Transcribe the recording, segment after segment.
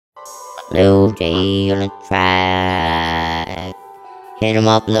Lil J on the track. Hit him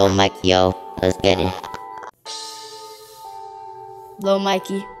up, Lil Mikey, yo. Let's get it. Lil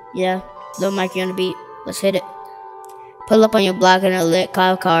Mikey, yeah. Lil Mikey on the beat. Let's hit it. Pull up on your block in a lit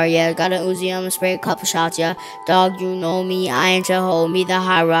cop car, yeah. Got an Uzi, I'ma spray a couple shots, yeah. Dog, you know me, I ain't to hold me. The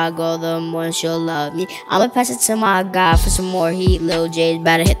higher I go, the more she'll love me. I'ma pass it to my guy for some more heat. Lil J's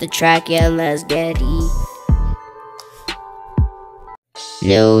about to hit the track, yeah. Let's get it.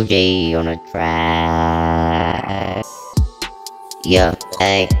 Lil J on the track. Yeah,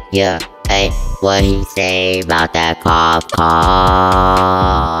 hey, what he say about that cop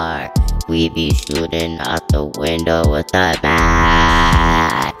car? We be shooting out the window with the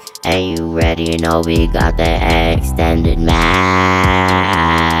mag. And you ready? Know we got the extended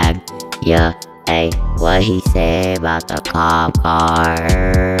mag. Yeah, hey, what he say about the cop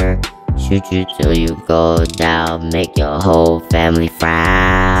car? Shoot you till you go down, make your whole family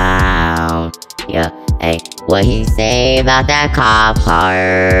frown. Yeah, hey, what he say about that cop car?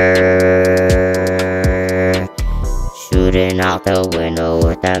 Shooting out the window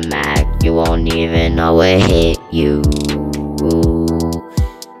with a Mac, you won't even know it hit you.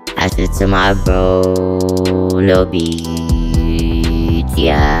 Pass it to my bro, Lil Beats,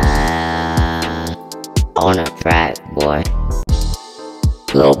 yeah. On a track, boy.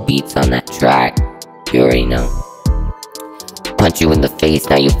 Lil Beats on that track, you already know. Punch you in the face,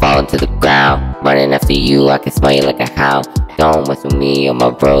 now you fall to the ground. Running after you, I can smell you like a hound. Don't mess with me or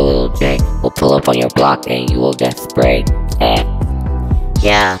my bro Lil J. We'll pull up on your block and you will get sprayed.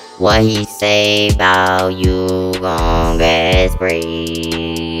 Yeah, what he say about you gon' get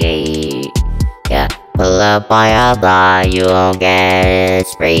sprayed. Yeah, pull up on your block, you gon' get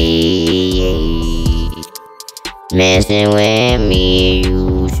sprayed. Messing with me,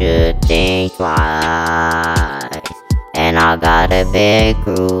 you should think twice. And I got a big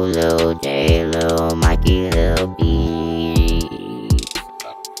crew, Lil J, Lil Mikey, Lil Beats.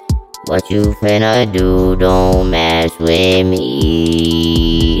 What you finna do, don't mess with me.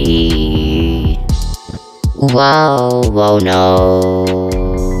 Whoa, no.